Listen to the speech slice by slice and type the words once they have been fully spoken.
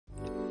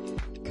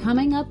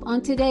Coming up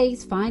on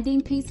today's Finding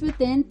Peace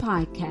Within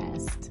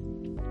podcast.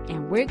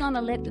 And we're going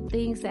to let the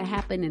things that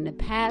happened in the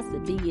past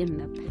be in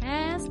the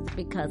past,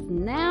 because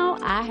now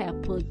I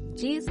have put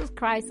Jesus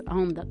Christ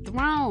on the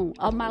throne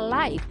of my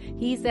life.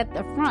 He's at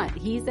the front.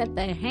 He's at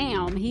the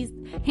helm. He's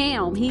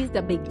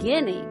the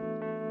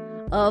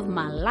beginning of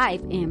my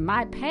life. And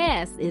my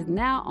past is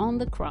now on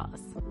the cross.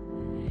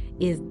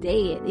 It's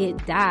dead.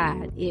 It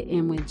died.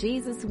 And when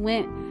Jesus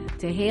went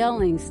to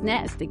hell and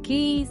snatched the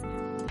keys,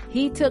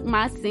 he took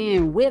my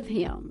sin with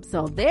him.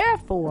 So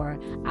therefore,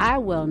 I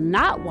will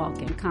not walk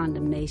in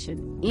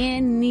condemnation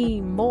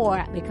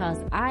anymore, because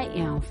I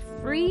am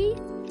free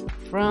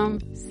from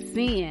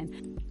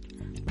sin.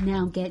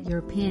 Now get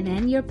your pen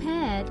and your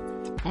pad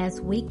as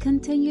we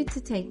continue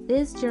to take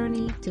this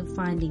journey to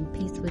finding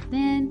peace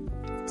within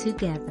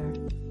together.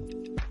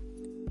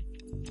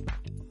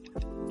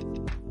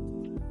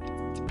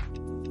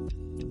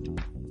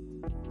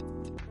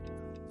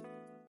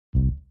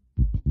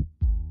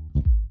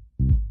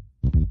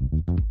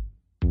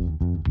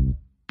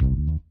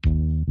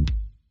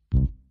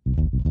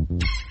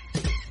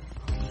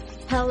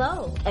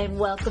 Hello and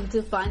welcome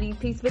to Finding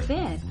Peace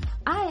Within.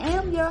 I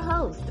am your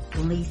host,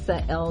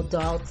 Lisa L.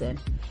 Dalton.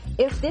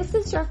 If this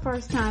is your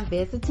first time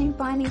visiting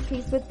Finding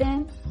Peace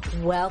Within,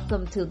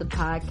 welcome to the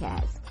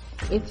podcast.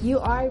 If you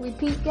are a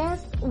repeat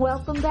guest,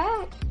 welcome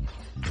back.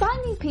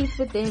 Finding Peace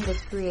Within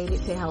was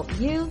created to help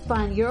you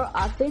find your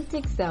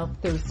authentic self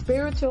through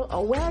spiritual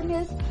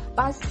awareness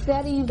by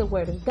studying the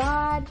Word of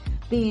God,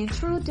 being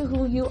true to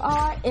who you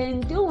are,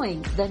 and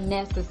doing the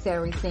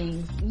necessary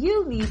things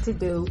you need to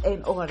do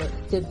in order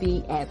to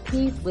be at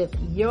peace with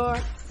your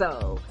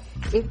soul.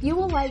 If you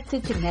would like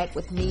to connect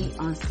with me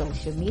on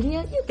social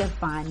media, you can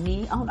find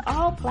me on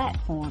all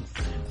platforms.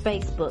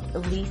 Facebook,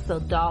 Lisa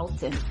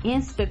Dalton,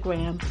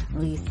 Instagram,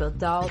 Lisa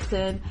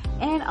Dalton,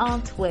 and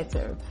on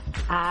Twitter,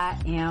 I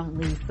am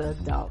Lisa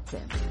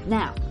Dalton.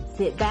 Now,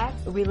 sit back,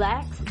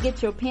 relax,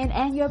 get your pen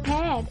and your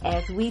pad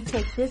as we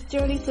take this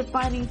journey to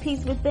finding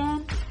peace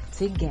within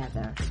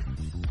together.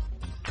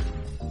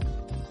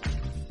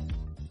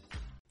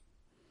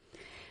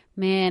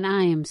 Man,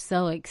 I am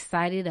so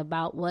excited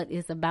about what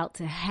is about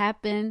to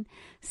happen.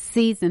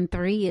 Season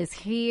 3 is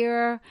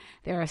here.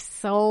 There are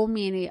so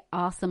many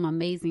awesome,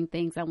 amazing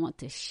things I want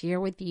to share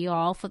with you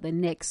all for the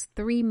next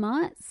 3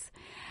 months.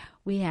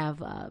 We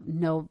have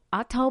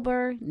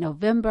October,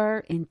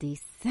 November, and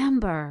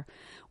December.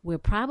 We're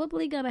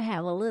probably going to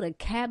have a little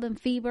cabin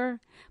fever,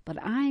 but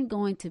I'm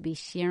going to be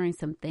sharing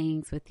some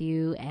things with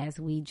you as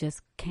we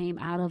just came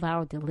out of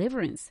our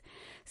deliverance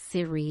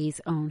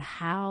series on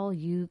how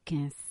you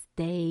can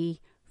stay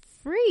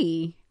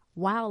free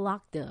while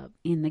locked up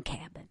in the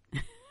cabin.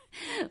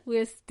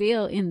 We're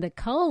still in the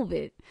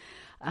COVID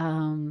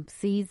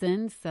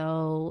season,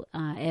 so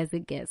as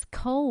it gets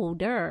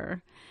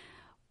colder,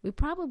 we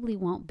probably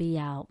won't be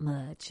out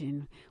much,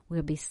 and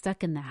we'll be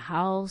stuck in the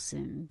house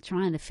and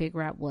trying to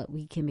figure out what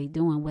we can be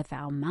doing with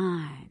our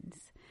minds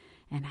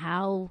and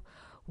how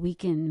we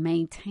can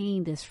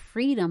maintain this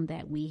freedom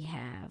that we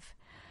have.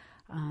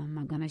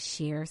 I'm going to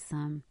share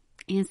some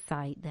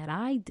insight that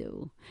I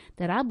do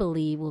that I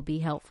believe will be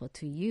helpful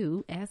to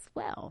you as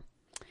well.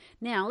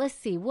 Now, let's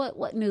see,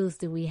 what news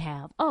do we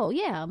have? Oh,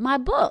 yeah, my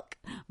book.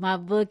 My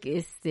book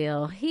is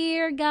still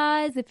here,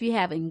 guys. If you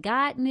haven't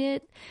gotten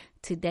it,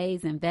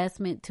 Today's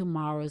Investment,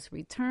 Tomorrow's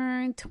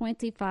Return,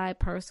 25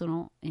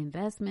 Personal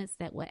Investments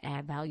That Will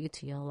Add Value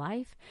to Your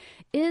Life,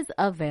 is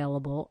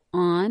available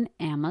on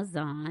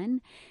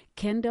Amazon,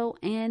 Kindle,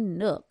 and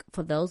Nook.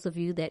 For those of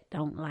you that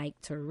don't like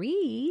to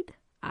read,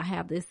 I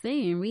have this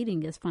saying,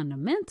 reading is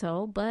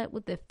fundamental, but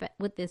with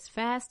this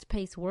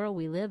fast-paced world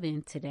we live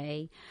in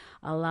today,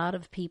 a lot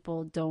of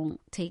people don't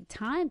take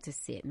time to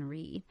sit and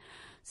read.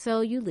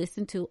 So you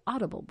listen to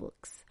Audible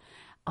books,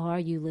 or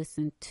you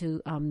listen to,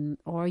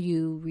 or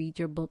you read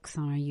your books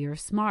on your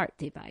smart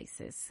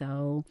devices.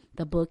 So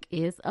the book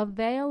is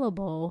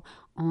available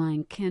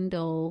on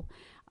Kindle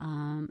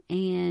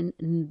and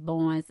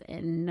Barnes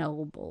and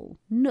Noble,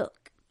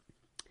 Nook.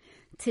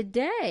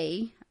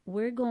 Today,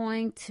 we're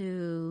going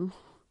to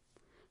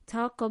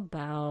talk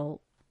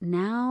about,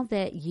 now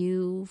that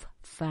you've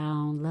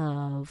found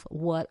love,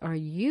 what are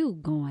you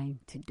going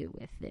to do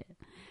with it?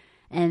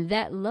 And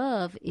that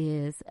love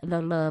is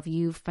the love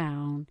you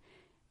found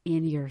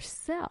in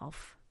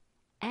yourself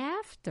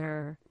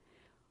after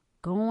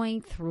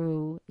going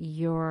through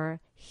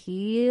your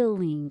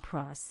healing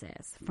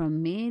process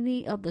from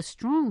many of the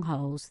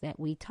strongholds that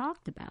we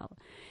talked about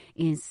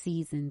in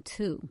season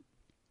 2.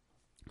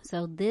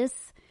 So this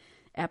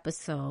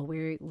episode,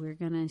 we're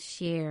going to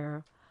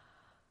share,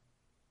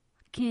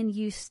 can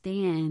you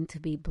stand to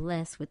be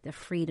blessed with the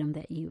freedom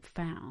that you've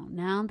found?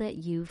 Now that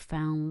you've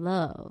found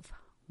love,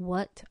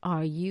 what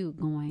are you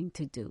going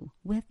to do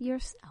with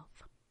yourself?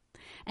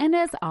 And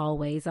as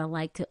always, I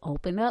like to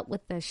open up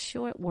with a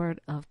short word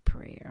of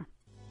prayer.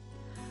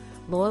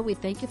 Lord, we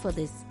thank you for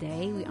this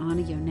day. We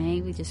honor your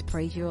name. We just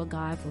praise you, oh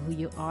God, for who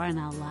you are in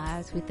our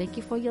lives. We thank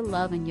you for your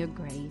love and your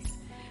grace.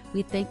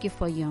 We thank you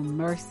for your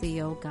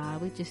mercy, oh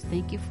God. We just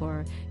thank you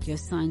for your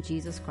son,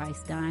 Jesus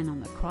Christ, dying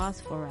on the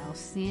cross for our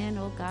sin,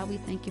 oh God. We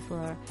thank you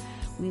for,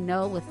 we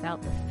know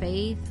without the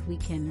faith, we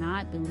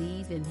cannot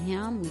believe in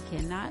him. We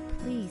cannot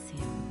please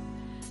him.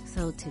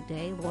 So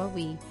today, Lord,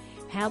 we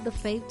have the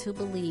faith to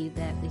believe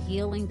that the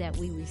healing that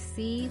we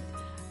received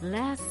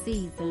last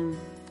season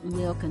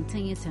will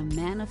continue to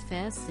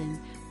manifest, and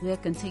we'll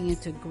continue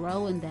to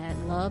grow in that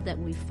love that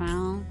we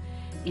found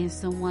in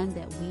someone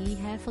that we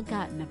had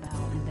forgotten about,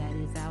 and that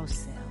is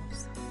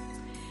ourselves.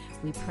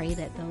 We pray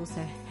that those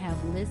that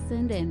have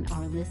listened and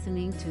are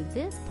listening to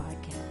this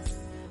podcast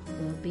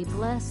will be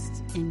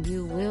blessed, and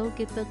you will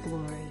get the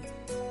glory.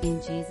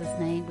 In Jesus'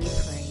 name we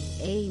pray.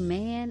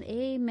 Amen,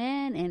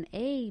 amen, and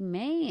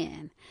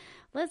amen.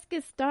 Let's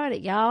get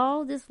started,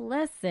 y'all. This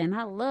lesson,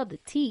 I love to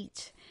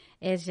teach.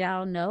 As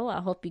y'all know, I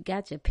hope you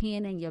got your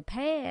pen and your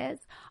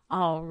pads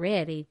all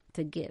ready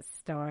to get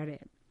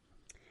started.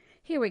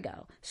 Here we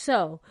go.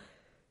 So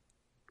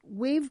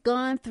we've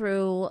gone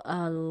through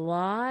a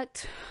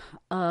lot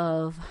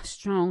of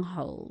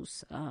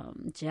strongholds,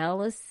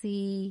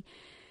 jealousy,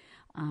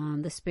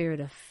 the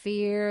spirit of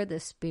fear, the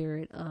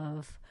spirit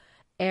of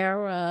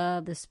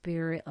error, the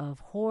spirit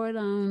of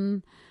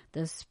whoredom,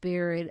 the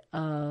spirit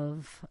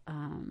of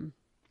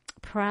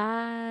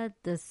pride,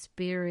 the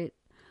spirit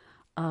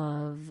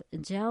of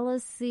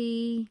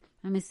jealousy.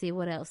 Let me see,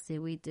 what else did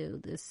we do?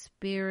 The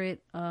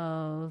spirit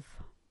of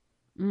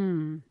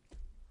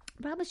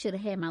probably should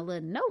have had my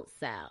little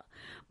notes out,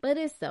 but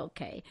it's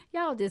okay.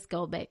 Y'all just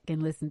go back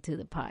and listen to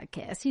the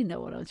podcast. You know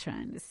what I'm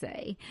trying to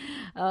say.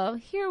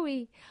 Here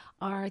we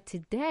are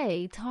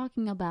today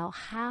talking about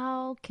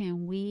how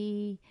can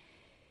we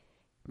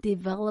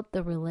develop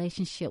the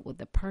relationship with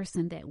the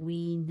person that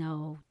we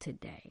know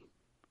today.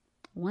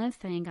 One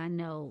thing I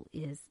know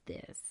is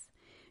this: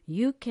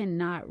 you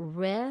cannot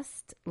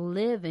rest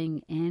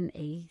living in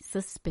a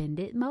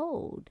suspended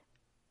mode.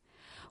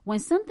 When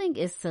something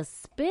is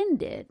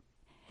suspended,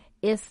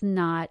 it's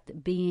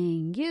not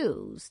being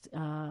used.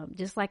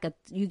 Just like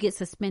you get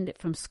suspended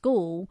from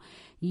school,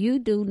 you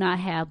do not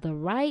have the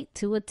right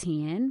to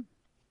attend.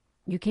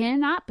 You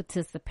cannot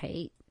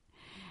participate.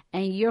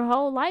 And your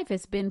whole life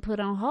has been put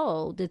on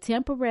hold. The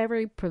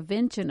temporary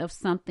prevention of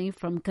something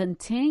from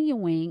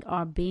continuing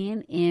or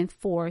being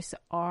enforced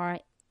are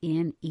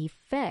in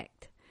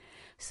effect.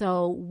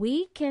 So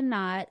we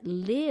cannot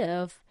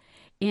live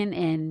in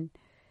an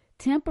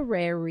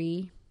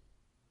temporary,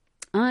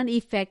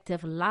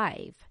 ineffective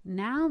life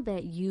now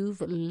that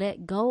you've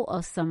let go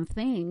of some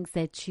things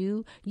that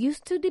you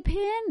used to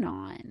depend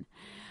on.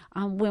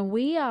 When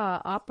we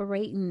are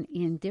operating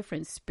in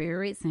different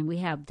spirits and we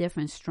have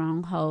different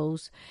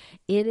strongholds,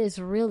 it is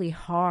really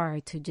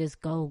hard to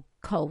just go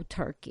cold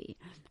turkey.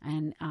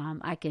 And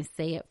I can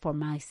say it for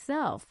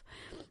myself.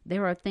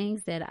 There are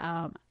things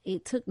that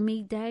it took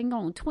me dang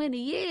on 20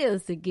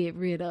 years to get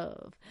rid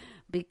of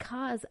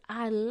because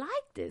I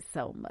liked it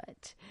so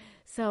much.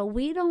 So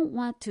we don't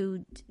want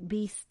to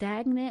be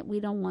stagnant. We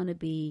don't want to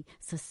be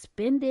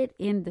suspended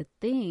in the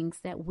things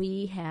that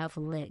we have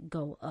let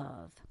go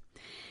of.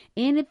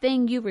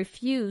 Anything you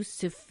refuse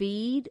to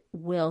feed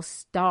will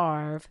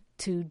starve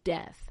to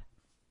death.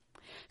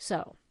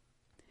 So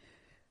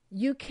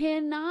you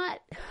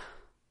cannot,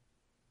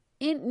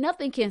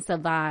 nothing can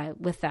survive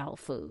without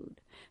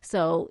food.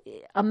 So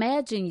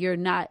imagine you're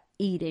not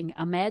eating.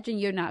 Imagine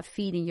you're not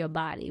feeding your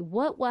body.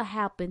 What will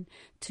happen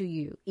to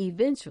you?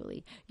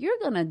 Eventually, you're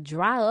going to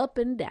dry up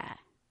and die.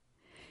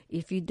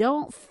 If you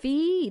don't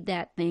feed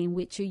that thing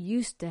which you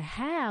used to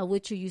have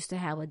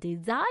a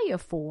desire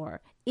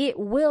for, it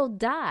will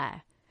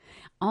die.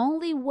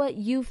 Only what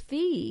you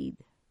feed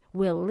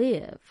will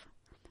live.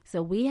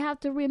 So we have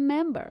to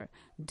remember,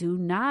 do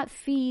not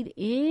feed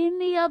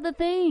any of the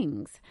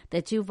things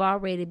that you've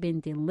already been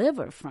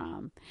delivered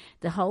from.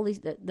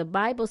 The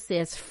Bible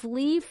says,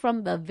 flee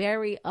from the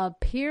very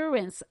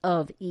appearance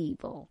of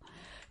evil.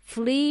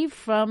 Flee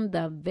from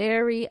the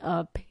very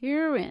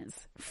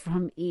appearance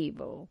from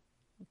evil.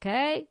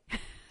 Okay?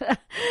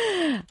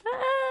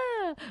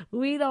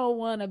 We don't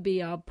want to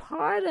be a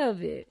part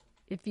of it.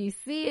 If you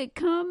see it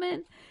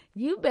coming,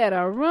 you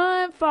better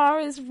run,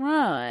 Forrest,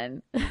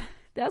 run.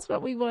 That's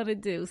what we want to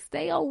do.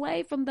 Stay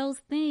away from those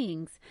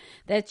things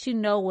that you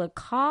know will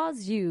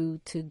cause you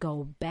to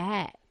go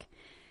back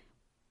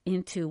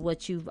into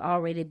what you've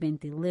already been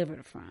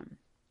delivered from.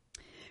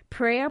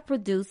 Prayer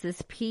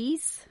produces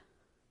peace,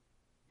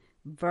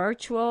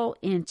 virtual,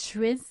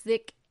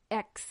 intrinsic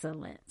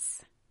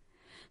excellence.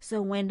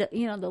 So when the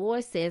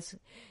Lord says,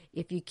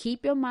 if you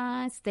keep your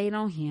mind stayed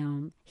on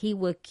him, he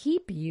will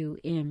keep you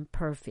in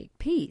perfect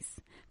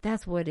peace.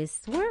 That's what his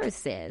word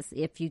says.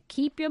 If you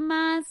keep your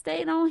mind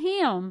stayed on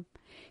him,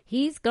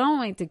 he's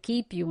going to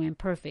keep you in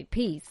perfect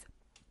peace.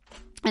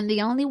 And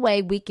the only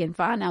way we can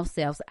find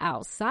ourselves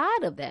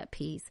outside of that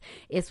peace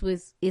is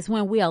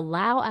when we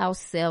allow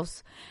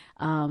ourselves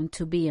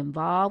to be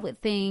involved with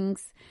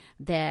things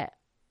that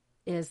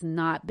is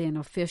not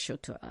beneficial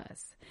to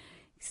us.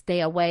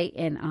 stay away.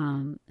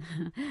 And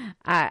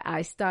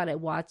I started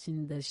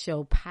watching the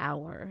show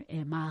Power,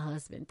 and my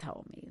husband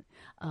told me,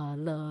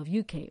 love,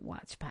 you can't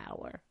watch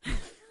Power.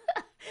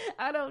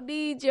 I don't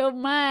need your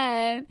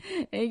mind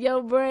and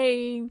your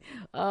brain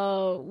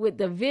with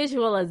the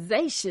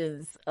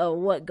visualizations of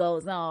what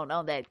goes on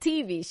that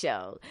TV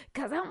show.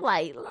 Because I'm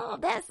like,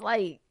 Lord, that's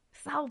like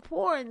soft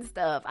porn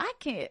stuff.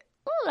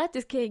 I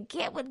just can't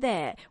get with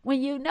that.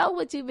 When you know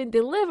what you've been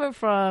delivered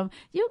from,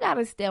 you got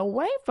to stay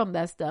away from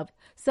that stuff.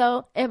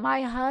 So, and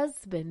my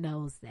husband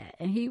knows that,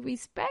 and he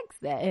respects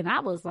that. And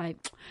I was like,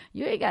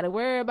 you ain't got to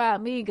worry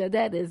about me, because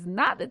that is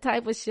not the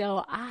type of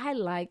show I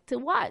like to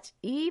watch,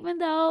 even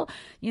though,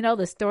 the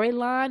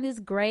storyline is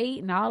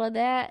great and all of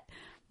that.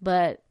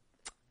 But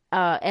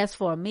as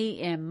for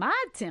me and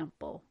my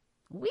temple,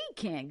 we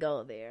can't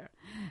go there.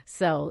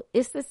 So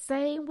it's the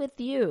same with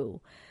you.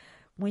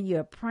 When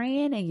you're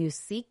praying and you're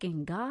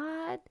seeking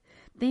God,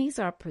 things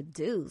are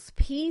produced.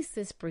 Peace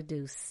is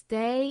produced.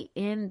 Stay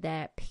in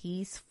that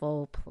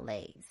peaceful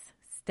place.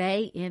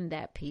 Stay in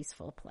that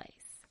peaceful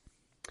place.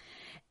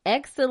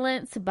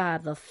 Excellence by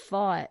the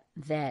thought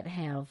that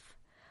have,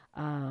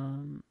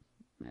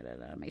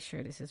 make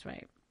sure this is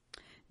right.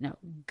 No,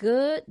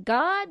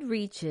 God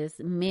reaches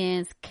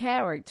men's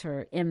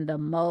character in the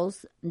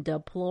most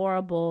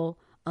deplorable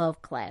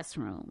of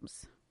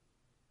classrooms.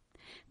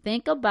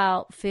 Think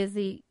about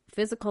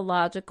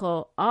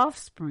physiological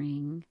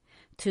offspring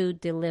to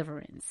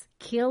deliverance.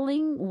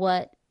 Killing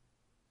what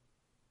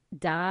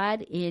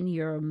died in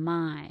your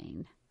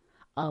mind.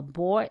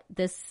 Abort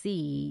the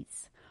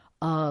seeds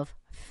of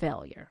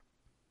failure.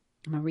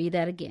 I'm going to read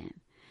that again.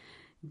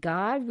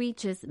 God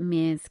reaches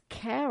men's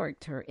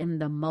character in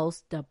the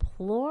most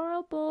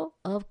deplorable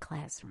of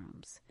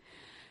classrooms.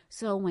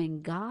 So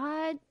when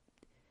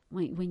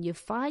you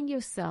find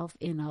yourself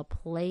in a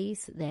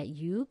place that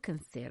you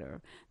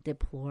consider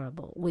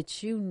deplorable,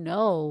 which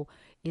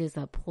is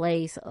a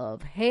place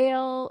of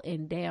hell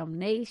and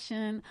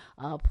damnation,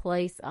 a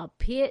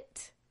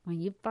pit, when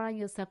you find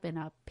yourself in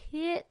a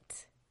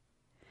pit,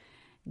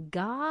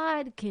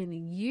 God can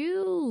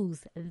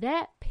use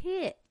that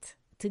pit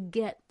to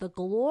get the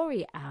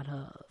glory out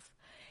of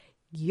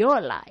your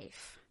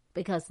life.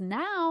 Because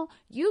now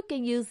you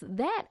can use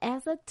that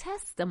as a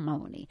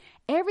testimony.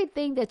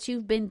 Everything that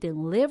you've been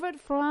delivered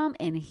from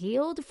and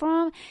healed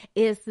from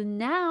is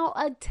now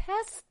a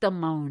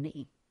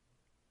testimony.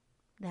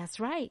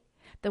 That's right.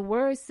 The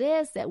word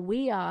says that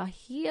we are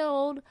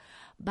healed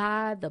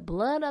by the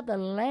blood of the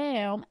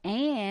Lamb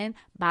and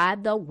by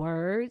the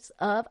words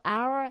of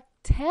our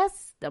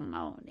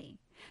testimony.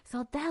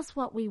 So that's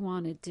what we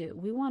want to do.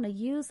 We want to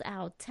use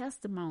our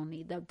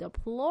testimony, the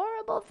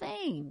deplorable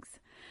things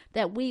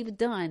that we've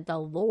done. The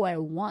Lord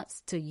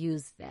wants to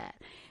use that.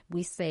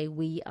 We say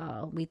we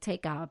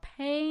take our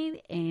pain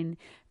and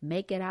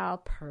make it our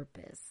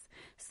purpose.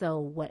 So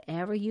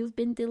whatever you've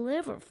been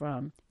delivered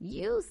from,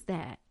 use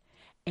that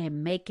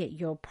and make it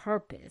your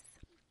purpose.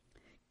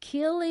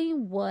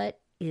 Killing what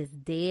is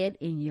dead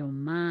in your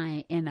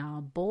mind and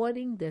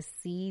aborting the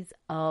seeds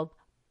of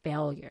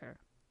failure.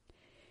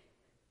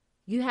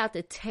 You have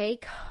to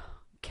take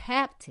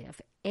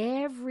captive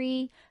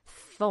every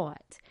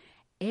thought,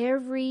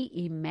 every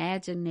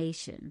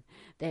imagination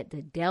that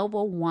the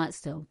devil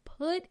wants to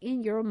put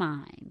in your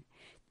mind.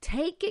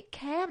 Take it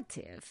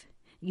captive.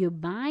 You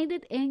bind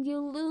it and you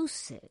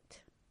loose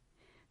it.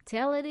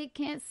 Tell it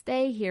can't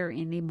stay here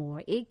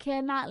anymore. It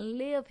cannot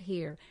live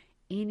here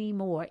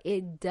anymore.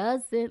 It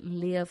doesn't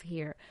live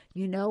here.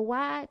 You know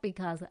why?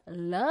 Because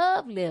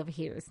love lives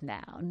here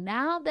now.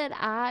 Now that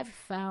I've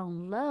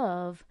found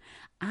love,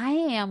 I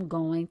am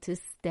going to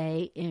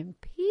stay in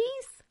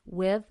peace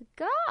with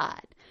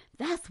God.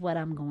 That's what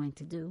I'm going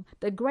to do.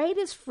 The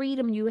greatest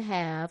freedom you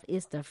have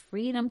is the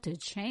freedom to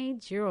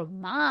change your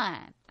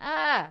mind.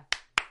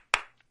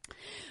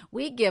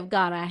 We give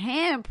God a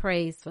hand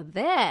praise for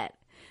that.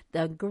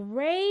 The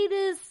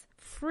greatest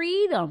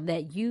freedom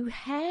that you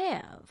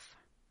have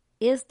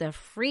is the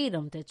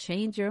freedom to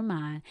change your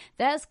mind.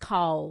 That's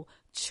called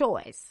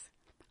choice.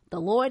 The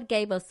Lord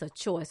gave us a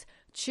choice.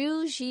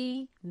 Choose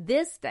ye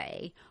this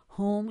day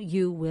whom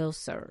you will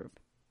serve.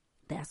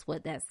 That's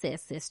what that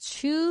says. It says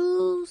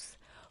choose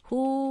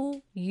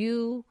who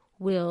you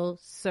will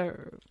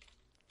serve.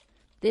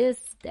 This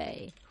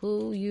day,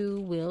 who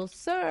you will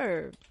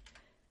serve.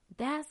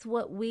 That's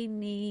what we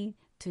need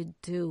to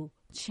do.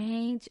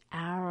 Change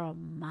our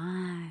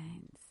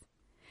minds.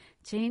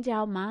 Change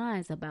our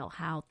minds about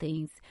how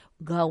things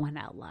go in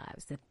our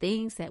lives, the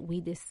things that we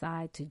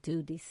decide to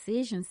do,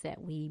 decisions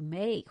that we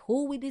make,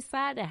 who we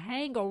decide to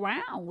hang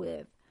around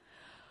with.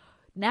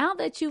 Now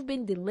that you've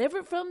been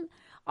delivered from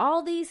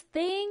all these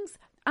things,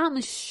 I'm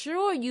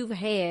sure you've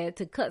had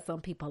to cut some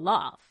people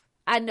off.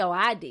 I know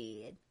I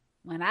did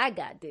when I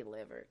got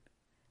delivered.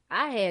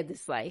 I had to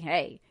say,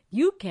 hey,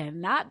 you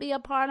cannot be a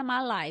part of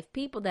my life.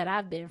 People that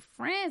I've been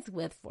friends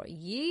with for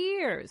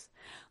years.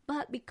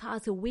 But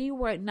because we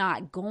were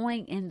not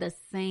going in the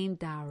same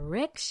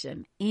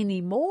direction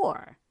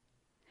anymore,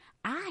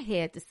 I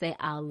had to say,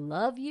 I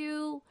love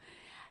you.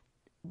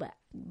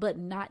 but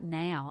not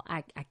now.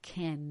 I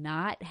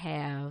cannot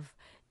have,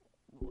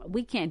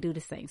 we can't do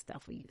the same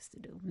stuff we used to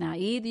do. Now,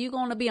 either you're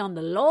going to be on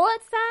the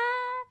Lord's side,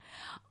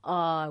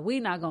 or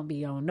we're not going to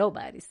be on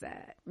nobody's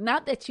side.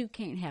 Not that you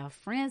can't have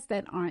friends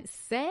that aren't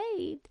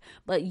saved,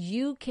 but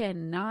you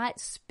cannot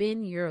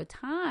spend your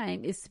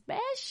time,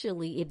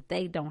 especially if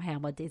they don't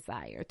have a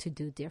desire to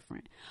do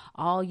different.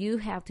 All you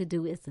have to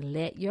do is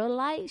let your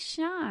light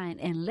shine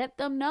and let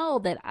them know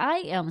that I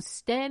am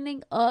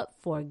standing up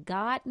for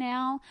God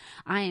now.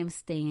 I am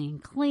staying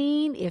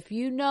clean. If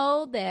you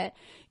know that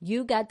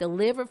you got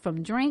delivered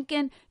from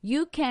drinking,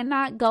 you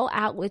cannot go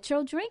out with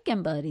your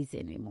drinking buddies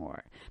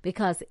anymore,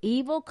 because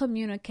evil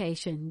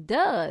communication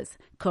does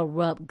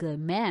corrupt good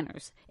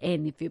manners.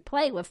 And if you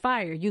play with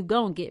fire, you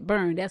gonna get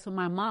burned. That's what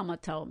my mama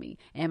told me.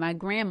 And my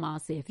grandma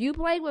said, if you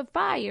play with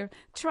fire,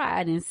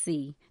 try it and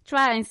see.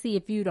 Try and see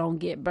if you don't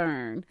get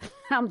burned.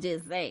 I'm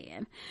just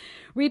saying.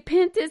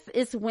 Repentance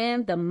is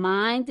when the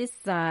mind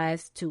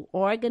decides to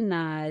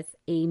organize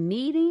a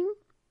meeting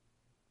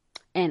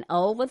and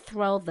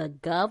overthrow the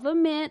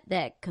government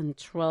that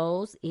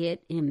controls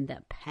it in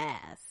the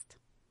past.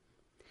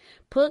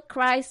 Put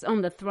Christ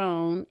on the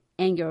throne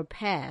and your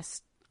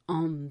past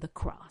on the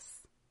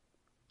cross.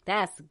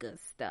 That's good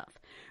stuff.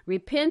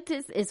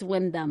 Repentance is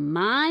when the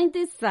mind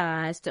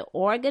decides to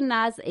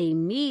organize a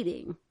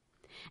meeting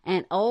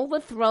and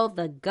overthrow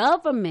the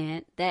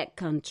government that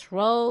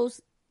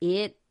controls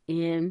it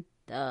in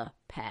the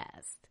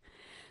past.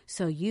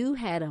 So you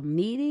had a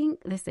meeting.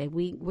 Let's say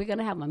we're going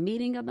to have a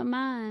meeting of the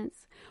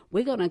minds.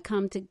 We're going to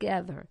come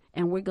together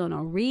and we're going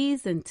to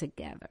reason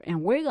together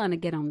and we're going to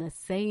get on the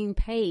same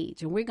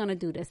page and we're going to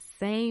do the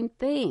same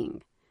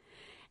thing.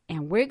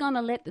 And we're going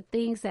to let the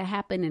things that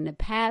happened in the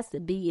past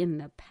be in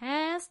the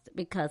past,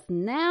 because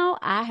now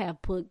I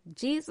have put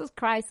Jesus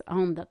Christ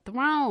on the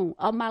throne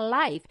of my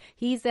life.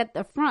 He's at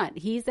the front.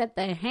 He's at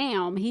the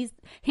helm. He's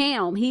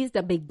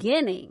the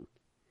beginning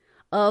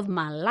of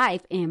my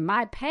life, and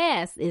my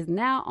past is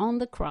now on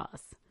the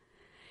cross.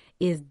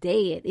 It's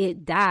dead.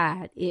 It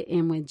died.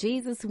 And when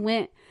Jesus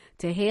went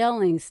to hell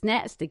and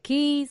snatched the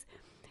keys,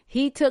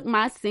 he took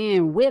my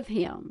sin with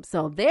him.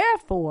 So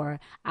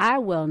therefore, I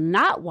will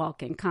not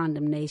walk in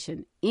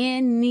condemnation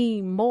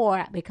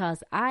anymore,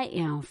 because I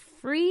am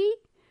free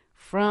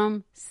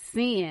from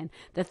sin.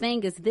 The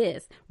thing is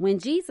this: when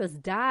Jesus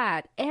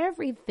died,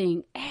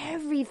 everything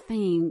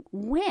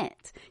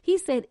went. He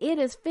said, it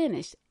is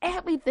finished.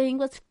 Everything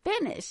was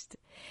finished.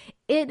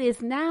 It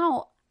is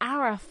now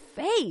our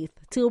faith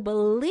to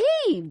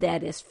believe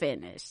that it's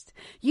finished.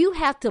 You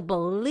have to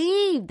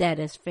believe that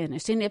it's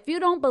finished. And if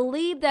you don't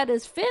believe that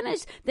it's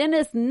finished, then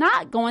it's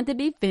not going to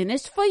be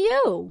finished for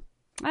you.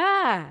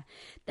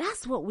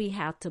 That's what we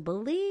have to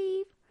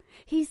believe.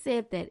 He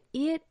said that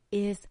it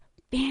is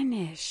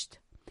finished.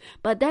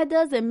 But that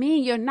doesn't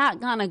mean you're not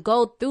going to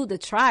go through the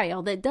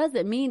trial. That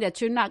doesn't mean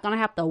that you're not going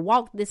to have to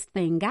walk this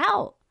thing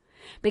out,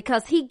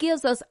 because he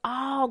gives us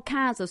all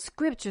kinds of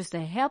scriptures to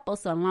help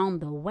us along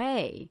the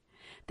way.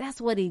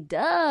 That's what he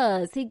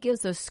does. He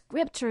gives us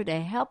scripture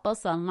to help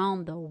us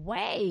along the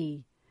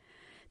way,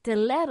 to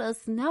let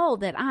us know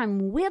that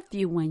I'm with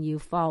you when you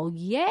fall.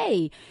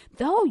 Yea,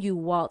 though you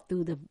walk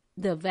through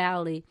the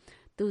valley,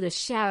 through the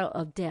shadow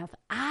of death,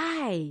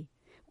 I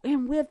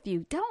am with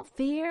you. Don't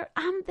fear.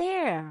 I'm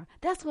there.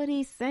 That's what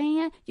he's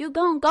saying. You're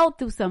going to go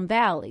through some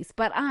valleys,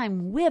 but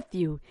I'm with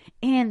you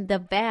in the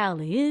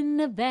valley, in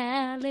the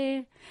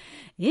valley,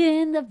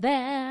 in the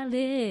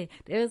valley.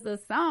 There's a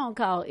song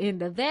called In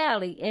the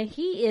Valley, and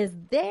he is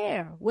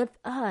there with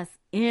us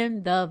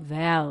in the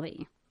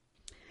valley.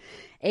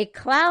 A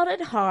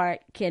clouded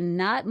heart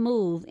cannot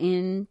move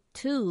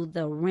into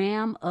the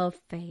realm of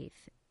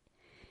faith.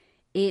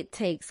 It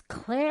takes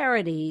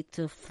clarity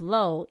to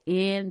flow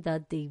in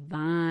the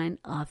divine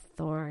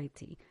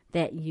authority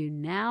that you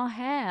now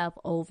have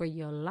over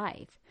your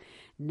life.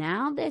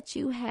 Now that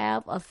you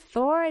have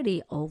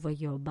authority over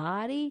your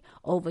body,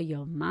 over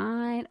your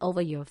mind,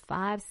 over your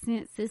five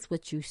senses,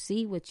 what you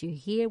see, what you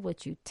hear,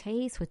 what you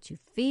taste, what you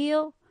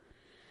feel.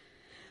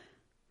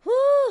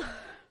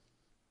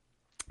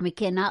 We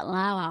cannot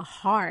allow our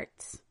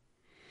hearts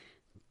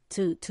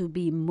to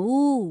be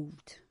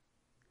moved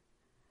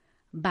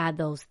by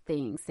those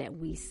things that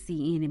we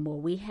see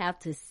anymore. We have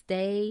to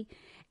stay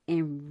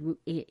in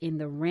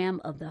the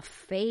realm of the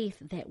faith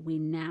that we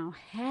now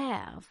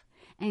have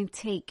and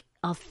take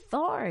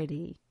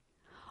authority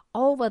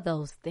over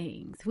those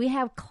things. We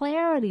have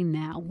clarity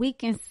now. We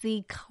can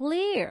see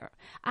clear.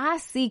 I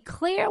see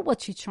clear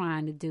what you're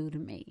trying to do to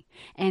me.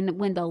 And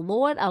when the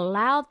Lord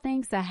allowed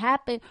things to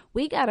happen,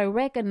 we got to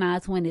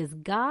recognize when it's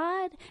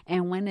God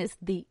and when it's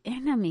the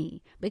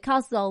enemy,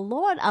 because the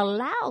Lord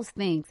allows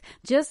things.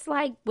 Just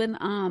like when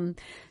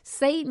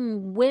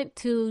Satan went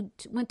to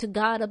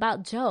God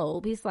about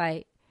Job. He's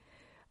like,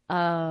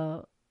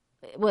 God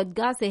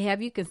said,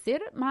 have you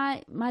considered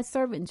my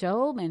servant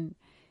Job? And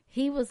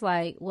he was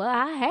like, well,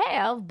 I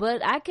have,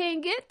 but I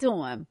can't get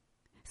to him.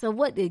 So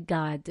what did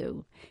God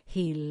do?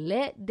 He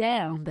let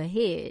down the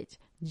hedge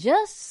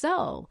just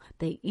so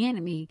the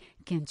enemy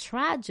can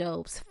try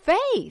Job's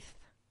faith.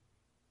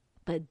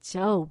 But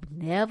Job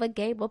never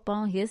gave up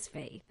on his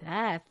faith.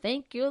 I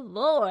thank you,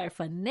 Lord,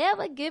 for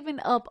never giving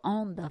up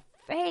on the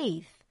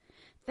faith.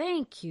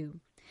 Thank you.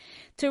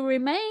 To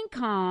remain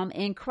calm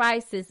in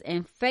crisis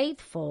and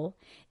faithful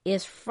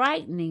is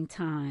frightening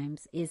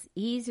times is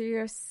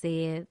easier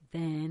said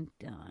than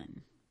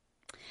done.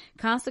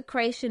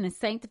 Consecration and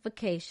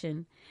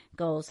sanctification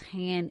goes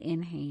hand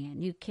in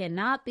hand. You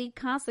cannot be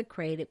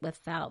consecrated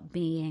without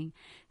being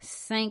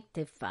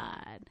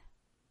sanctified.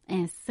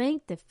 And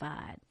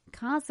sanctified,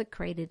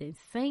 consecrated and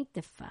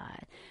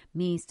sanctified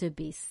means to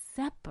be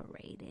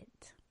separated,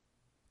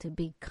 to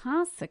be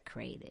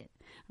consecrated.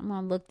 I'm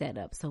going to look that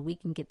up so we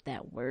can get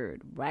that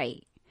word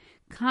right.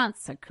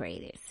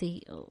 Consecrated,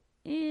 C-O-N-S-E-C-R-A-T-E-D,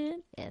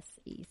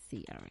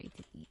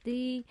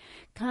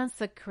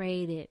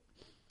 consecrated,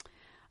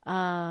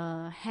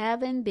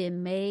 having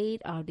been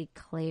made or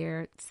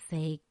declared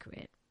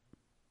sacred.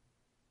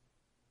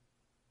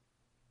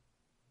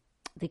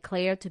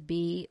 Declared to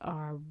be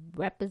or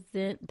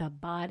represent the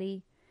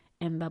body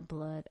and the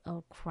blood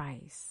of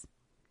Christ.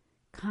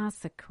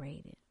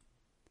 Consecrated.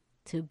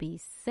 To be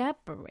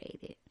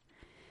separated.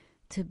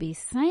 To be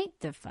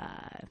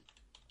sanctified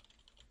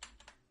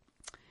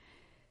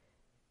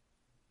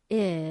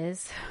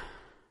is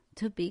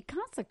to be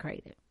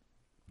consecrated.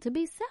 To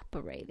be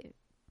separated.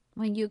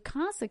 When you're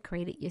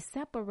consecrated, you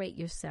separate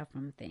yourself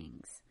from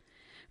things.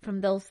 From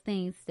those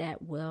things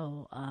that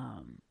will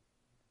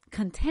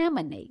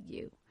contaminate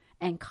you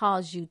and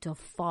cause you to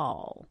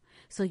fall.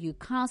 So you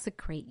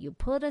consecrate, you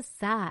put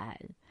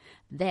aside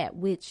that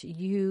which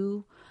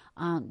you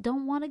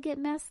don't want to get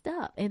messed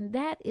up. And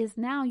that is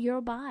now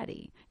your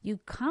body. You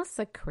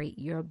consecrate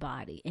your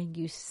body and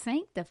you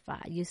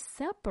sanctify, you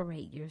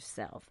separate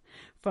yourself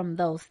from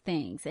those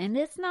things. And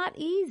it's not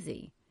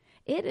easy.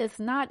 It is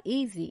not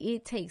easy.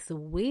 It takes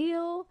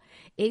will,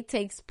 it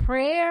takes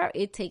prayer,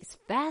 it takes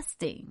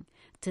fasting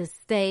to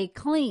stay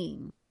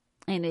clean.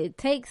 And it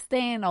takes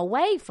staying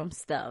away from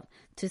stuff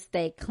to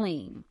stay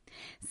clean.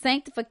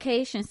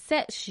 Sanctification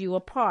sets you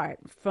apart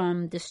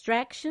from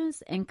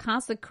distractions, and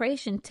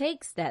consecration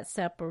takes that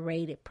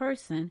separated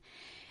person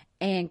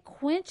and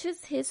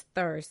quenches his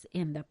thirst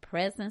in the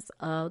presence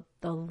of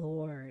the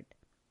Lord.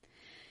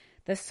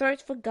 The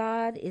search for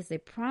God is a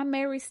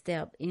primary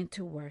step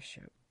into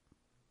worship.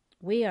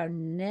 We are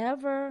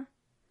never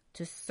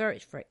to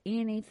search for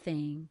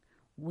anything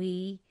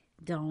we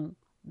don't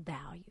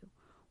value.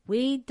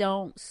 We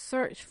don't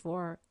search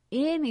for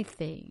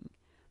anything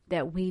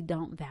that we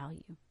don't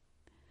value.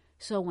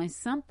 So when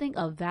something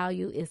of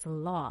value is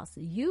lost,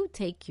 you'll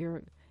take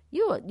a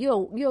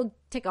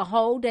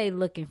whole day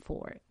looking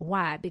for it.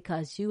 Why?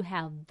 Because you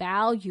have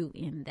value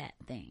in that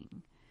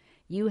thing.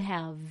 You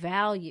have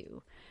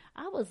value.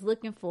 I was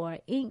looking for an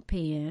ink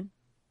pen.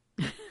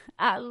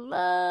 I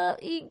love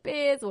ink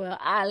pens. Well,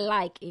 I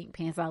like ink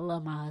pens. I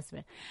love my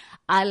husband.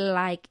 I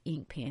like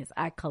ink pens.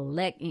 I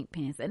collect ink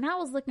pens. And I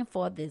was looking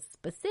for this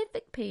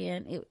specific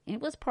pen.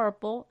 It was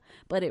purple,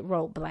 but it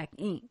wrote black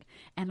ink.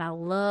 And I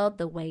loved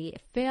the way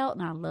it felt.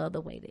 And I loved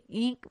the way the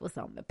ink was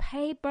on the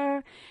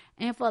paper.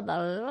 And for the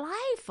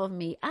life of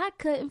me, I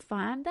couldn't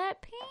find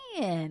that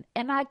pen.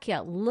 And I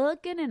kept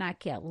looking and I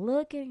kept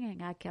looking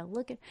and I kept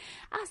looking.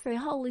 I said,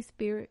 Holy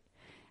Spirit,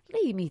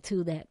 lead me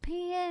to that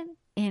pen.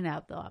 And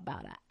after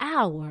about an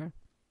hour,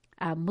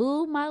 I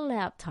moved my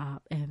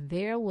laptop and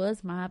there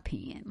was my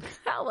pen.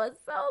 I was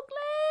so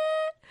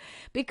glad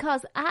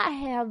because I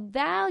have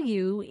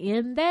value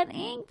in that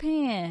ink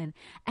pen.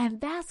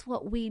 And that's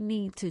what we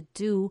need to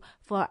do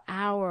for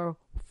our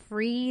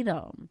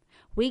freedom.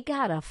 We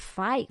got to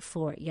fight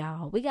for it,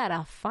 y'all. We got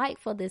to fight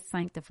for this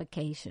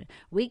sanctification.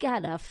 We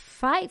got to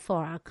fight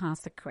for our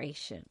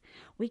consecration.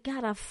 We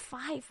got to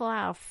fight for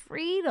our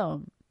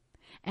freedom.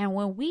 And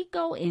when we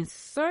go and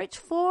search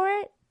for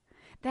it,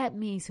 that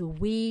means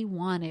we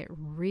want it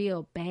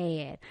real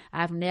bad.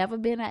 I've never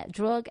been a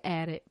drug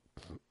addict,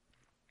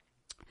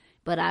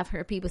 but I've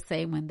heard people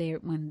say when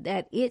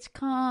that itch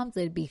comes,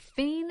 they be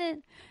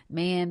fiending.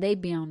 Man, they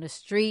be on the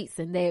streets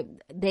and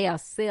they'll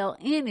sell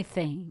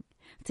anything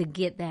to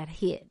get that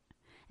hit.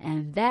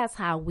 And that's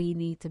how we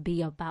need to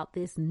be about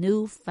this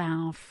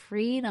newfound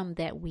freedom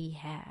that we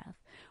have.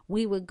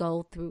 We would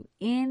go through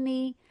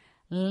any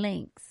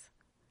lengths.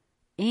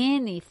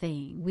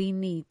 Anything we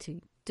need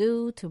to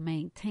do to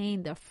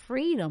maintain the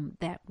freedom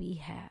that we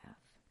have.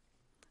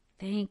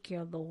 Thank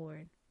you,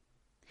 Lord.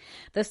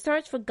 The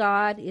search for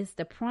God is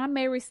the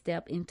primary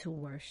step into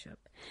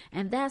worship.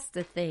 And that's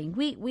the thing.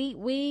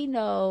 We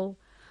know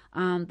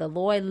the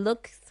Lord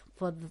looks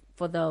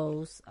for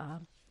those,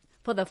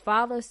 for the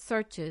Father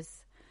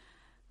searches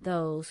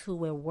those who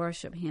will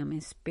worship him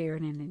in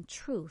spirit and in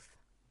truth.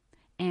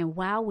 And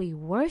while we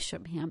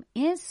worship him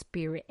in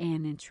spirit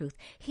and in truth,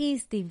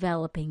 he's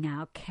developing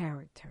our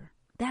character.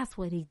 That's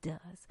what he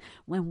does.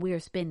 When we're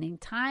spending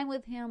time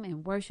with him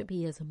in worship,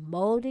 he is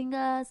molding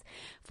us.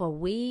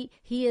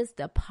 He is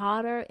the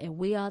potter and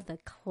we are the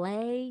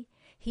clay.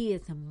 He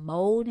is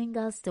molding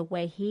us the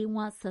way he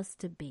wants us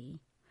to be.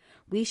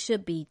 We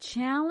should be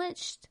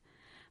challenged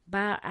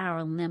by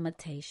our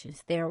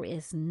limitations. There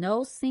is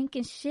no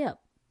sinking ship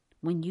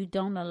when you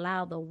don't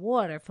allow the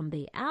water from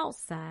the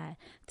outside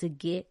to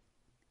get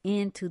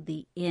into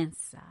the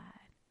inside.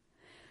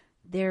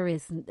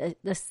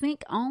 The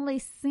sink only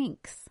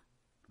sinks.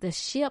 The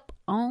ship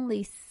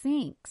only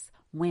sinks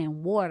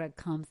when water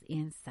comes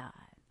inside.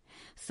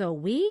 So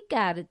we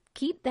got to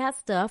keep that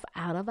stuff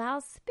out of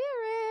our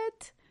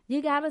spirit.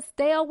 You got to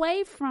stay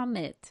away from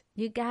it.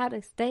 You got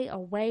to stay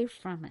away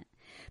from it.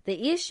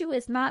 The issue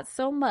is not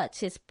so much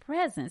his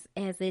presence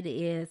as it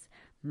is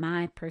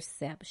my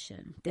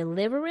perception.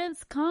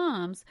 Deliverance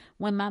comes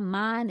when my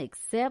mind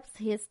accepts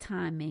his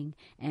timing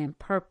and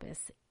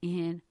purpose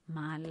in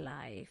my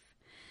life.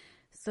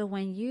 So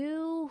when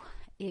you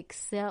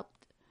accept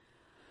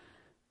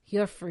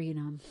your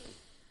freedom,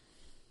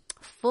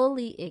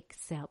 fully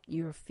accept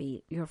your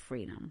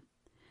freedom,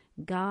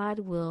 God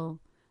will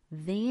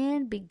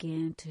then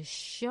begin to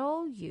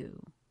show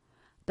you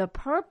the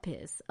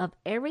purpose of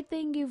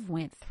everything you've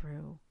went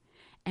through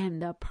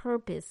and the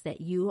purpose that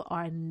you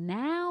are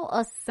now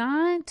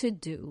assigned to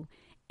do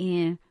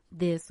in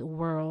this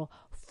world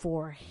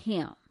for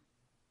him.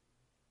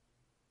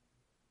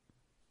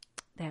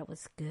 That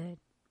was good.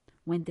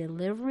 When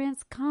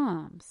deliverance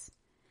comes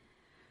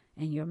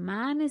and your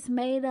mind is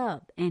made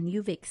up and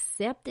you've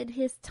accepted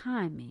his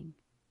timing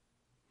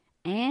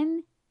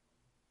and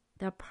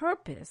the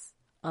purpose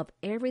of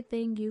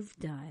everything you've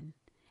done,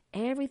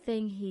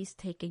 everything he's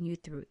taken you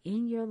through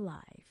in your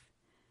life,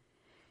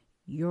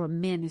 your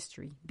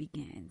ministry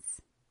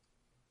begins.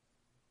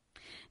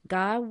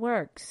 God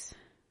works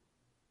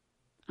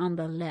on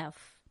the left,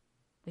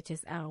 which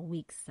is our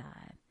weak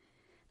side.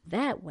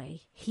 That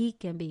way, he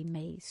can be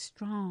made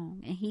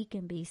strong and he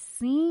can be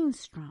seen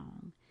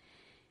strong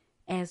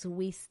as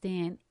we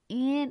stand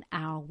in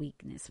our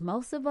weakness.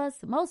 Most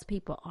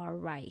people are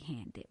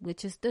right-handed,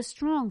 which is the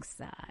strong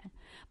side.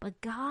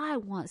 But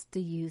God wants to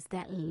use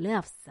that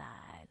left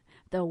side,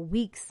 the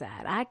weak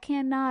side. I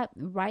cannot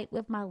write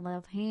with my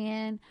left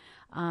hand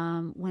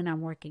when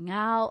I'm working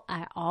out.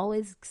 I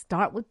always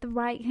start with the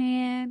right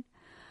hand.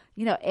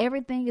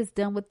 Everything is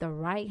done with the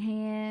right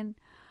hand.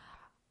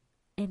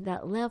 And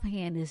that left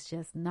hand is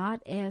just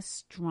not as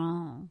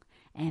strong.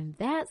 And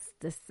that's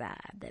the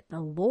side that the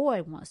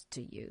Lord wants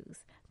to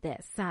use.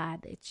 That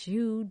side that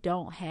you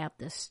don't have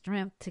the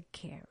strength to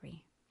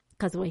carry.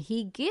 Because when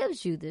he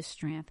gives you the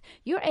strength,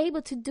 you're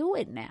able to do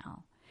it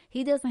now.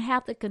 He doesn't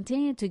have to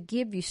continue to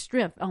give you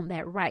strength on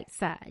that right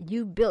side.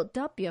 You built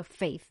up your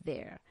faith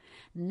there.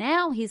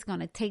 Now he's going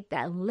to take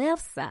that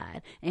left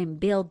side and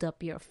build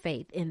up your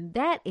faith in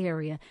that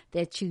area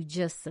that you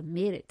just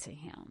submitted to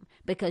him,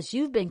 because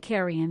you've been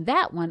carrying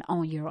that one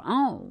on your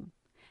own.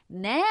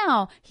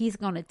 Now he's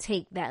going to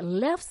take that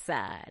left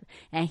side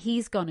and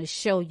he's going to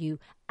show you,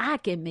 I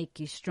can make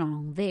you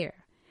strong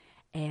there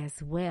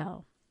as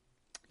well.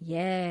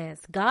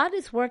 Yes, God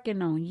is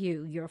working on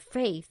you, your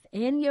faith,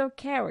 and your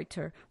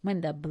character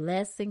when the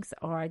blessings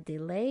are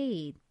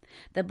delayed.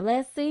 The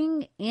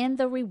blessing and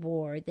the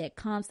reward that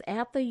comes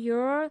after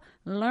your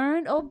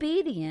learned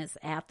obedience,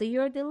 after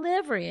your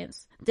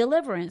deliverance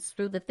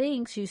through the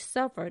things you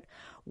suffered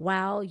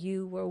while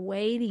you were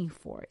waiting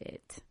for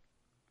it.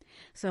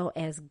 So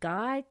as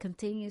God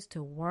continues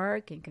to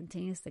work and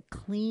continues to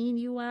clean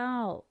you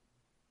out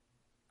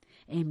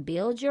and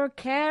build your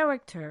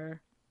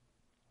character,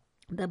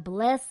 the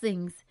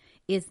blessings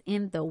is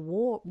in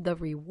the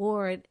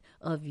reward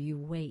of you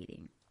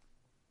waiting.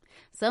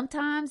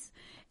 Sometimes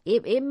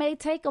it may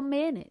take a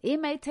minute. It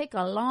may take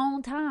a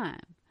long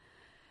time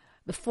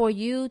for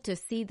you to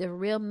see the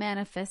real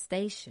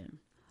manifestation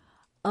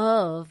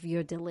of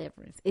your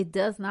deliverance. It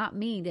does not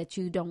mean that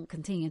you don't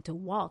continue to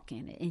walk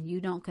in it and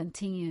you don't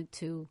continue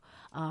to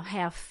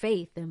have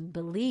faith and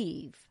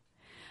believe.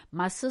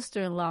 My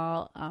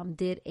sister-in-law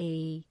did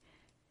a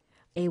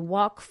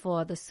walk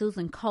for the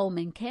Susan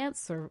Komen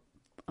Cancer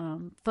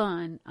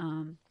Fund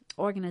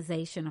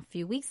organization a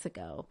few weeks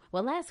ago.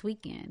 Well, last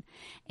weekend.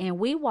 And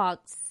we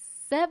walked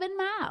 7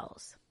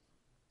 miles.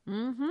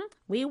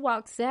 We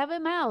walked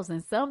 7 miles,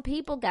 and some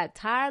people got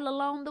tired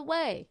along the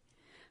way.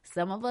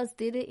 Some of us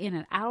did it in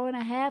an hour and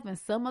a half, and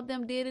some of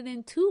them did it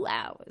in 2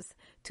 hours.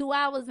 2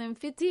 hours and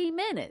 15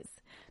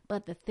 minutes.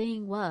 But the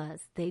thing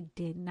was, they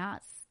did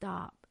not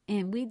stop.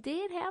 And we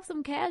did have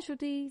some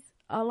casualties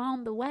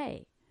along the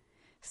way.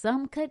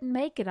 Some couldn't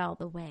make it all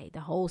the way,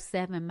 the whole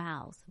 7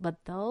 miles.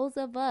 But those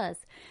of us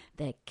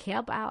that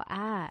kept our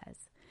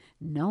eyes,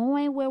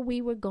 knowing where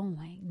we were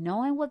going,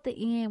 knowing what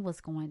the end was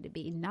going to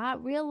be,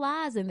 not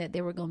realizing that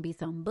there were going to be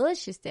some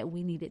bushes that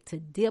we needed to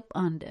dip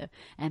under,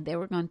 and there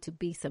were going to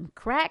be some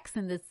cracks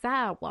in the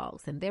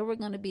sidewalks, and there were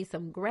going to be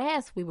some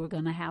grass we were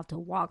going to have to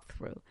walk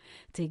through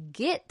to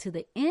get to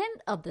the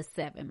end of the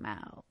 7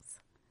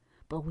 miles.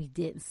 But we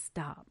didn't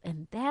stop.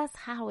 And that's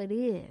how it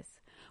is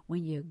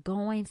when you're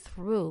going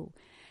through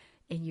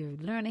and you're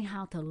learning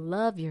how to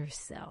love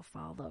yourself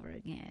all over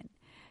again.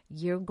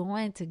 You're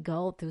going to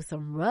go through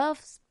some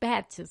rough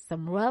patches,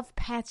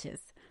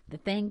 The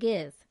thing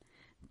is,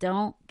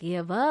 don't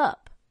give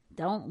up.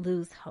 Don't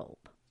lose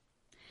hope.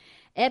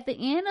 At the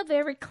end of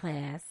every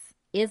class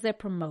is a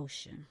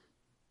promotion.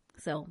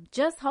 So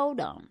just hold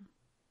on.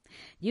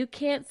 You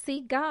can't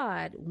see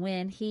God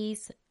when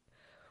he's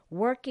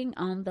working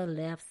on the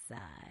left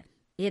side.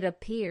 It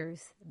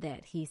appears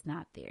that he's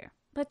not there.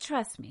 But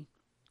trust me,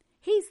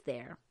 he's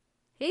there.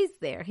 He's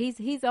there.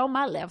 He's on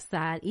my left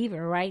side even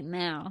right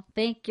now.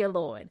 Thank you,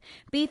 Lord.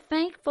 Be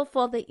thankful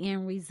for the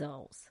end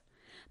results.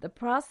 The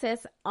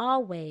process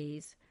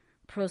always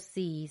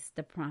precedes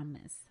the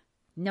promise.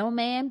 No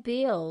man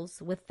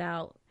builds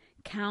without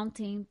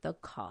counting the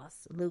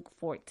cost. Luke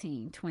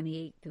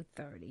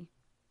 14:28-30.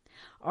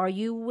 Are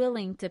you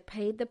willing to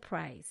pay the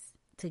price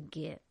to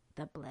get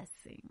the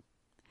blessing?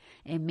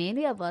 And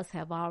many of us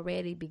have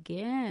already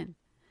begun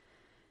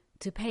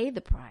to pay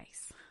the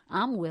price.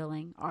 I'm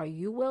willing. Are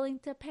you willing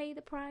to pay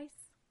the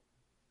price?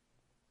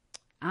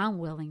 I'm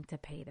willing to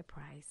pay the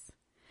price.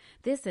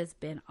 This has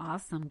been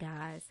awesome,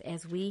 guys,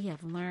 as we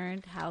have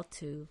learned how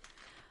to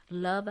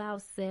love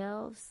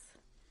ourselves.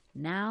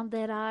 Now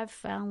that I've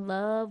found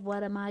love,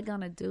 what am I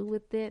going to do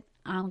with it?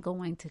 I'm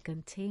going to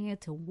continue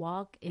to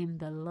walk in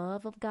the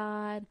love of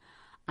God.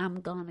 I'm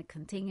going to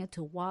continue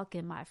to walk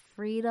in my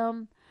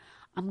freedom.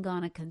 I'm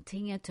going to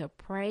continue to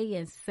pray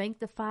and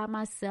sanctify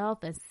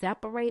myself and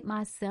separate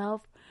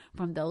myself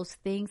from those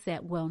things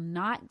that will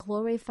not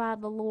glorify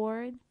the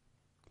Lord.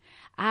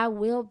 I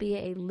will be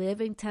a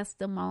living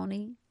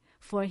testimony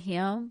for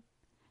him,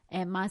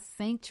 and my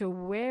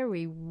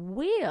sanctuary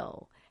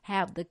will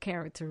have the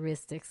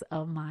characteristics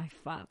of my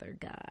Father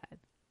God.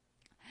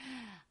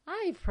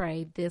 I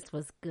pray this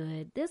was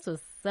good. This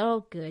was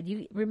so good.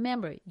 You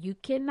remember, you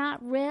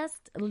cannot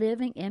rest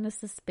living in a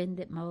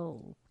suspended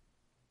mode.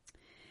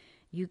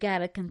 You got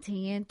to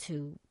continue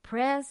to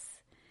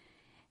press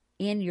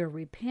in your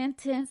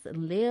repentance,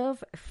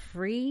 live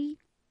free,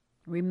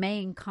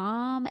 remain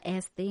calm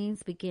as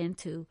things begin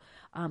to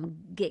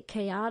get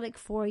chaotic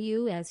for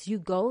you as you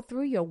go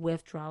through your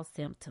withdrawal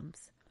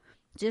symptoms.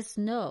 Just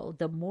know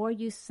the more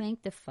you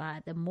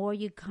sanctify, the more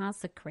you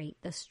consecrate,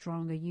 the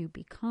stronger you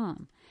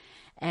become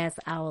as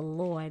our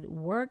Lord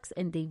works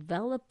and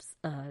develops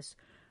us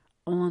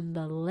on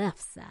the left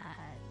side,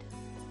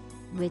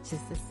 which is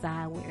the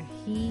side where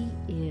he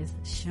is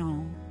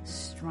shown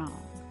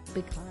strong,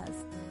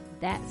 because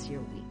that's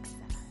your weak side.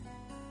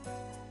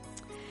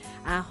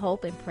 I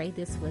hope and pray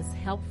this was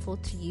helpful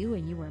to you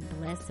and you were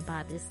blessed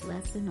by this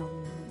lesson.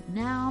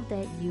 Now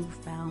that you've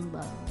found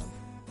love,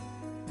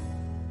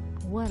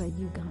 what are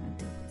you going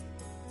to do?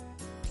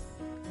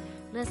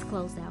 Let's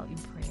close out in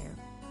prayer.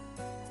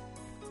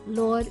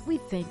 Lord, we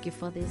thank you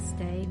for this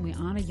day. We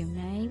honor your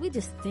name. We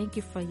just thank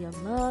you for your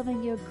love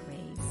and your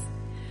grace.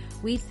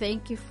 We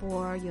thank you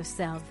for your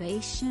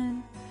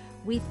salvation.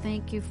 We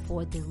thank you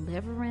for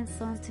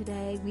deliverance on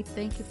today. We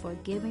thank you for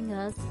giving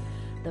us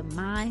the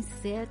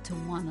mindset to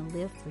want to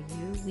live for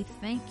you. We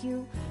thank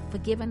you for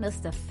giving us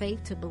the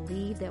faith to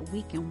believe that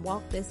we can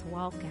walk this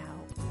walk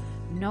out,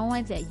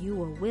 knowing that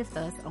you are with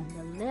us on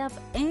the left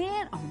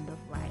and on the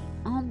right,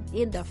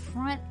 in the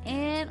front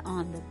and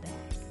on the back.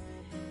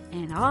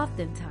 And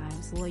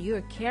oftentimes, Lord,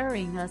 you're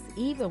carrying us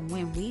even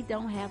when we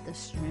don't have the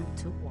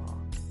strength to walk.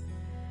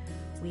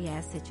 We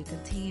ask that you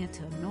continue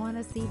to anoint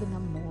us even the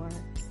more,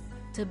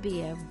 to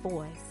be a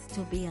voice,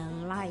 to be a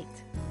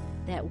light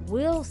that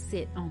will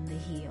sit on the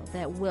hill,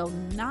 that will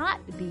not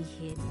be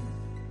hidden,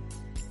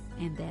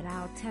 and that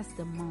our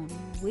testimony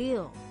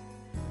will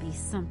be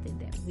something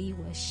that we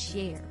will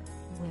share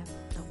with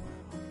the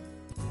world.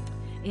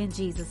 In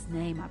Jesus'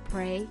 name I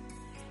pray.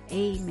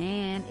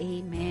 Amen,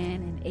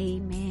 amen, and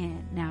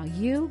amen. Now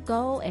you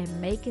go and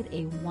make it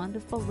a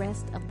wonderful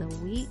rest of the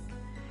week.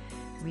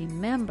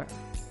 Remember,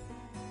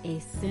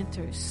 a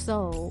centered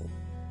soul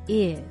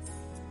is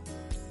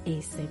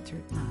a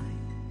centered mind.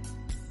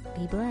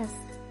 Be blessed.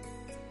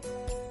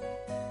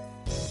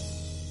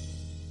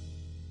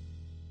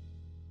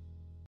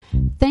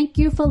 Thank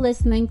you for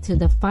listening to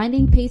the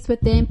Finding Peace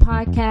Within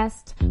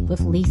podcast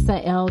with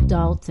Lisa L.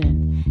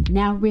 Dalton.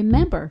 Now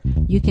remember,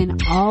 you can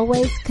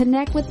always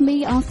connect with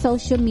me on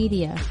social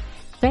media.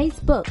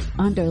 Facebook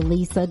under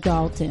Lisa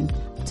Dalton.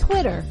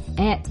 Twitter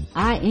at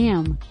I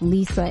am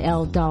Lisa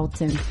L.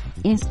 Dalton.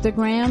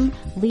 Instagram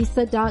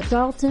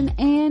Lisa.Dalton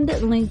and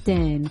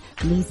LinkedIn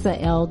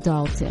Lisa L.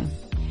 Dalton.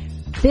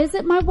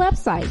 Visit my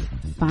website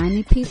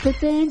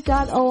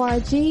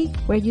findingpeacewithin.org,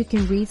 where you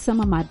can read some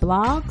of my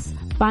blogs,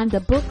 find the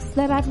books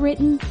that I've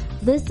written,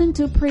 listen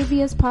to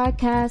previous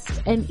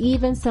podcasts, and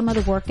even some of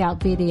the workout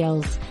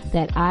videos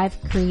that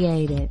I've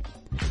created.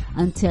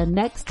 Until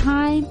next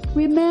time,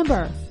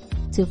 remember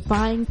to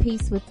find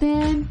peace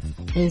within.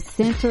 A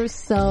centered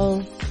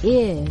soul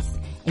is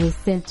a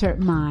centered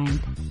mind.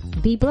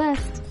 Be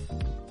blessed.